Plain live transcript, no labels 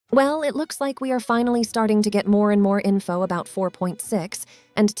Well, it looks like we are finally starting to get more and more info about 4.6,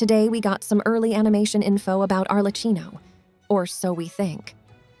 and today we got some early animation info about Arlecchino. Or so we think.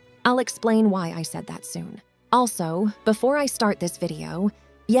 I'll explain why I said that soon. Also, before I start this video,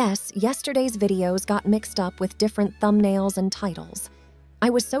 yes, yesterday's videos got mixed up with different thumbnails and titles. I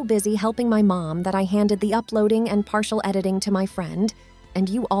was so busy helping my mom that I handed the uploading and partial editing to my friend, and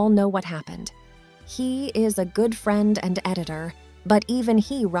you all know what happened. He is a good friend and editor, but even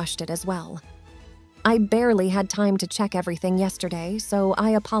he rushed it as well. I barely had time to check everything yesterday, so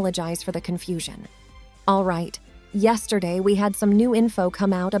I apologize for the confusion. All right, yesterday we had some new info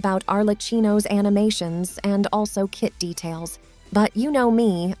come out about Arlecchino's animations and also kit details. But you know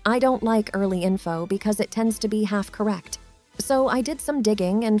me, I don't like early info because it tends to be half correct. So I did some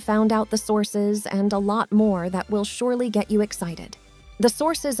digging and found out the sources and a lot more that will surely get you excited. The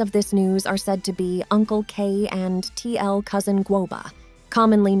sources of this news are said to be Uncle K and TL cousin Guoba,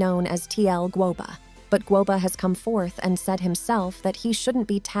 commonly known as TL Guoba. But Guoba has come forth and said himself that he shouldn't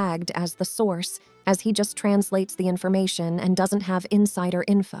be tagged as the source, as he just translates the information and doesn't have insider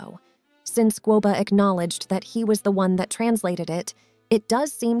info. Since Guoba acknowledged that he was the one that translated it, it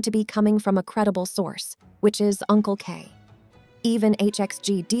does seem to be coming from a credible source, which is Uncle K. Even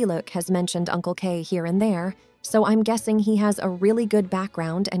HXG Diluc has mentioned Uncle K here and there, so I'm guessing he has a really good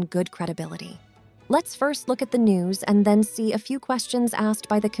background and good credibility. Let's first look at the news and then see a few questions asked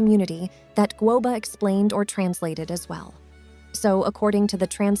by the community that Guoba explained or translated as well. So according to the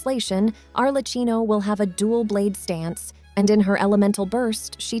translation, Arlecchino will have a dual blade stance, and in her elemental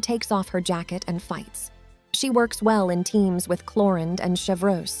burst, she takes off her jacket and fights. She works well in teams with Chlorinde and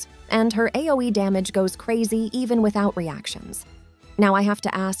Chevreuse, and her AoE damage goes crazy even without reactions. Now I have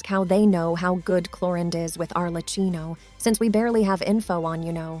to ask how they know how good Chlorinde is with Arlecchino, since we barely have info on,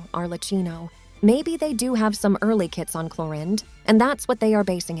 Arlecchino. Maybe they do have some early kits on Chlorinde, and that's what they are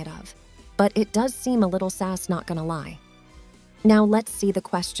basing it of. But it does seem a little sass, not gonna lie. Now let's see the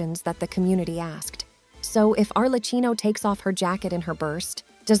questions that the community asked. So if Arlecchino takes off her jacket in her burst,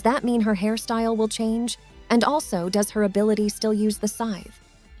 does that mean her hairstyle will change? And also, does her ability still use the scythe?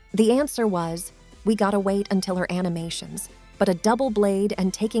 The answer was, we gotta wait until her animations, but a double blade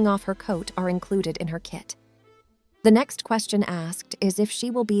and taking off her coat are included in her kit. The next question asked is if she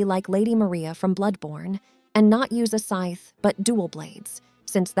will be like Lady Maria from Bloodborne and not use a scythe but dual blades,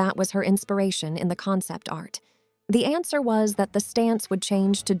 since that was her inspiration in the concept art. The answer was that the stance would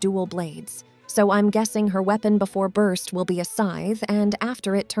change to dual blades, so I'm guessing her weapon before burst will be a scythe and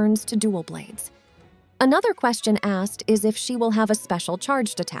after it turns to dual blades. Another question asked is if she will have a special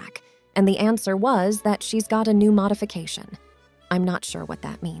charged attack, and the answer was that she's got a new modification. I'm not sure what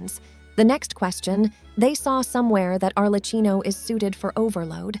that means. The next question, they saw somewhere that Arlecchino is suited for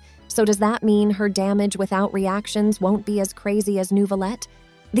overload, so does that mean her damage without reactions won't be as crazy as Neuvillette?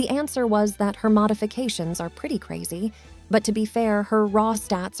 The answer was that her modifications are pretty crazy, but to be fair, her raw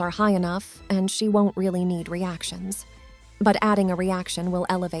stats are high enough and she won't really need reactions. But adding a reaction will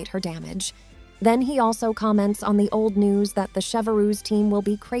elevate her damage. Then he also comments on the old news that the Chevreuse team will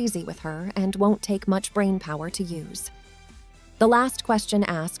be crazy with her and won't take much brainpower to use. The last question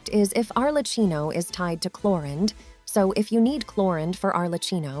asked is if Arlecchino is tied to Chlorinde, so if you need Chlorinde for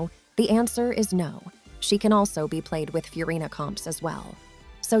Arlecchino, the answer is no. She can also be played with Furina comps as well.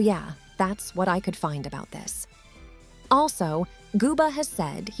 So yeah, that's what I could find about this. Also, Guoba has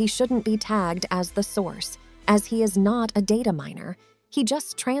said he shouldn't be tagged as the source, as he is not a data miner. He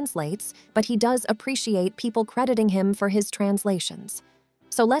just translates, but he does appreciate people crediting him for his translations.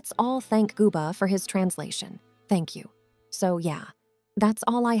 So let's all thank Guoba for his translation. Thank you. So yeah, that's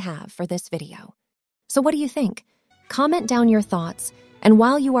all I have for this video. So what do you think? Comment down your thoughts, and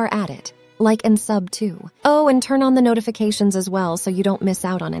while you are at it, like and sub too. Oh, and turn on the notifications as well so you don't miss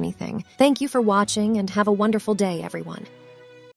out on anything. Thank you for watching and have a wonderful day, everyone.